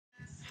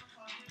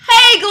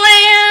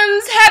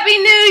Happy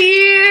New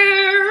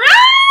Year!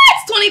 Ah,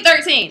 it's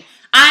 2013.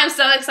 I'm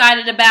so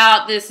excited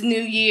about this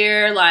new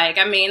year. Like,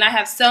 I mean, I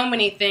have so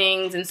many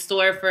things in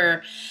store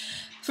for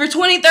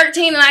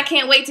 2013, and I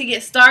can't wait to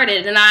get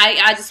started. And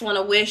I just want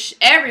to wish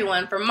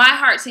everyone, from my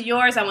heart to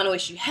yours, I want to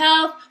wish you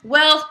health,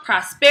 wealth,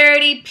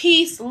 prosperity,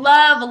 peace,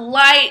 love,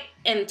 light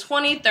in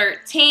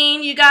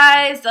 2013, you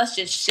guys. Let's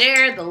just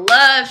share the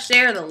love,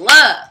 share the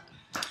love.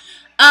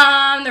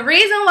 The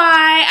reason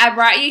why I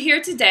brought you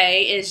here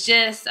today is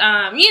just,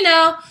 you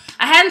know,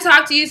 I hadn't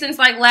talked to you since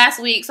like last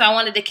week, so I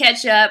wanted to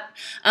catch up.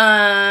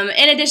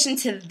 In addition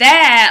to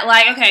that,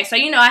 like, okay, so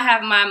you know I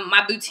have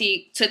my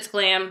boutique, Toots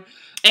Glam,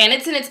 and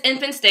it's in its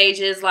infant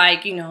stages.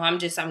 Like, you know, I'm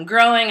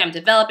growing, I'm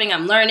developing,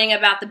 I'm learning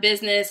about the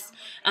business.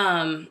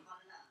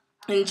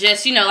 And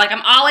just, you know, like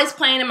I'm always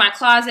playing in my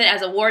closet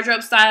as a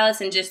wardrobe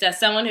stylist and just as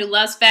someone who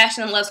loves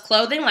fashion and loves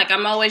clothing. Like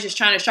I'm always just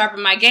trying to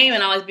sharpen my game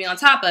and always be on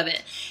top of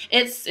it.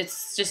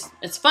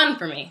 It's fun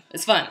for me.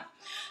 It's fun.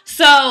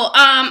 So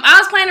I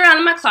was playing around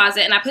in my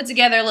closet and I put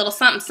together a little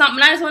something.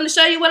 I just wanted to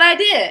show you what I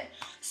did.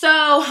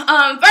 So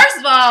first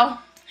of all,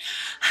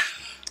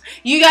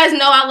 you guys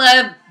know I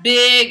love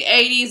big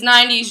 80s,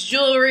 90s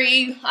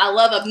jewelry. I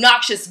love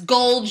obnoxious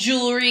gold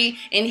jewelry.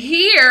 And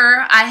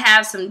here I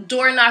have some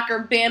door knocker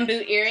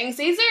bamboo earrings.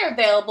 These are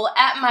available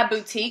at my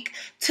boutique,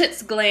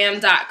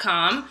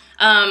 tootsglam.com.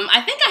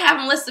 I think I have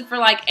them listed for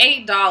like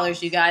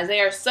 $8, you guys. They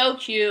are so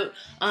cute.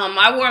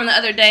 I wore them the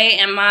other day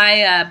and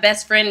my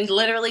best friend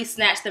literally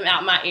snatched them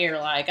out my ear.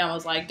 Like, I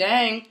was like,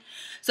 dang.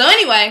 So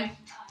anyway,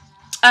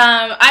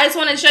 I just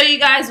want to show you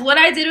guys what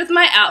I did with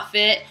my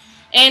outfit.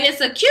 And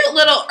it's a cute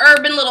little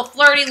urban, little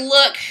flirty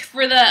look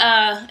for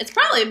the, it's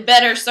probably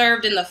better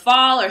served in the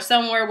fall or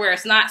somewhere where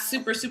it's not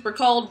super, super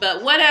cold,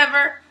 but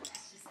whatever.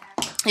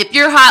 If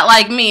you're hot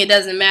like me, it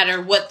doesn't matter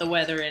what the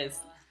weather is.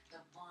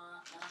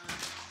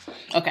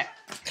 Okay.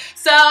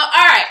 So,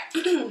 alright.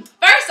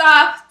 First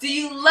off, do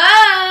you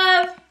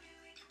love,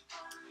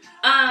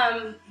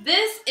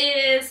 this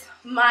is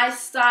my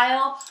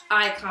style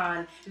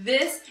icon.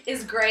 This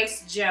is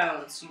Grace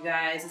Jones, you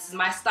guys. This is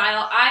my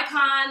style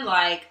icon,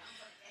 like,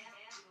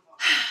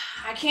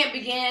 I can't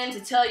begin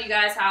to tell you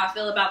guys how I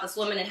feel about this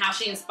woman and how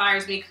she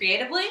inspires me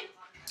creatively.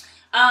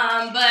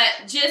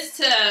 But just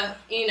to,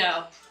 you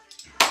know,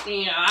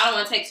 I don't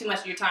want to take too much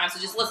of your time, so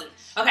just listen.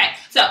 Okay,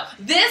 so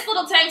this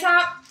little tank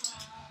top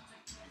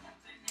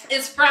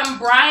is from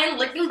Brian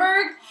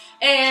Lichtenberg,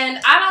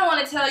 and I don't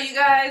want to tell you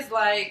guys,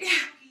 like,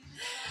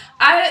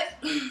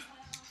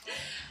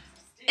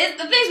 it's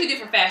the things we do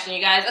for fashion,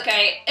 you guys.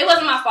 Okay, it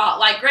wasn't my fault.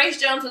 Like,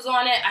 Grace Jones was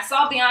on it. I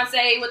saw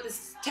Beyonce with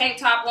this tank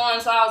top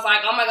on, so I was like,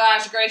 oh my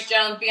gosh, Grace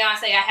Jones,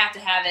 Beyonce, I have to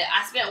have it.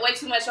 I spent way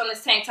too much on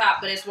this tank top,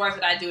 but it's worth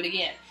it. I'd do it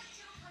again.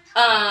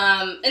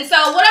 And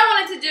so what I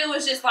wanted to do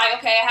was just like,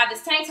 okay, I have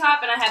this tank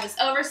top and I have this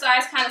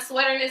oversized kind of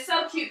sweater, and it's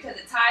so cute because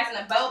it ties in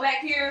a bow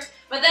back here,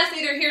 but that's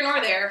neither here nor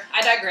there.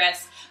 I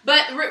digress.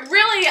 But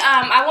really,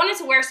 I wanted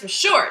to wear some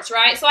shorts,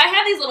 right? So I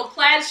have these little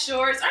plaid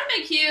shorts. Aren't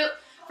they cute?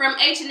 From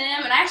H&M,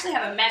 and I actually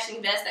have a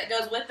matching vest that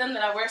goes with them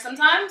that I wear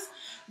sometimes.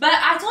 But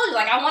I told you,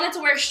 like, I wanted to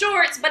wear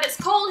shorts, but it's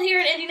cold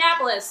here in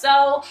Indianapolis,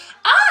 so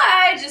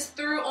I just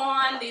threw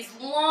on these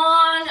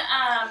long,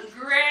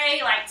 gray,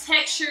 like,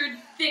 textured,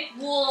 thick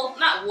wool,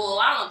 not wool,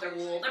 I don't know if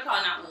they're wool, they're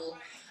probably not wool,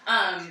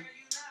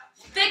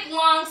 thick,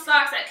 long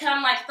socks that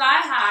come, like,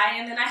 thigh-high,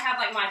 and then I have,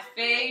 like, one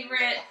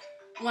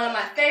of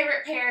my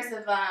favorite pairs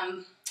of,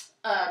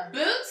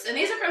 boots, and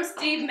these are from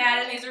Steve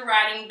Madden. These are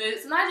riding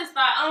boots, and I just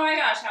thought, oh my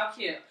gosh, how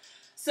cute.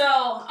 So,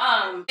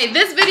 hey,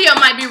 this video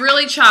might be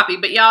really choppy,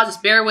 but y'all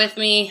just bear with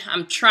me.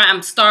 I'm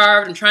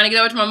starved. I'm trying to get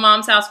over to my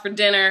mom's house for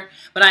dinner,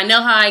 but I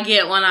know how I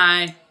get when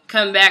I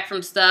come back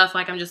from stuff.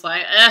 Like, I'm just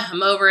like,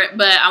 I'm over it.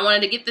 But I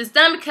wanted to get this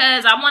done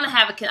because I want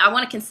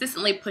to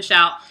consistently push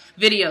out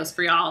videos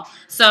for y'all.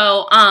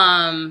 So,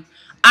 I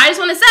just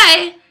want to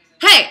say,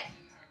 hey,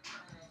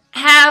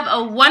 have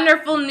a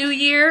wonderful new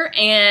year,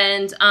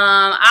 and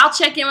I'll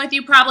check in with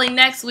you probably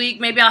next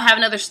week. Maybe I'll have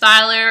another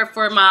styler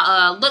for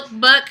my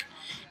lookbook.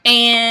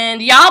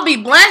 And y'all be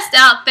blessed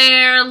out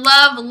there.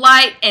 Love,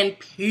 light, and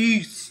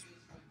peace.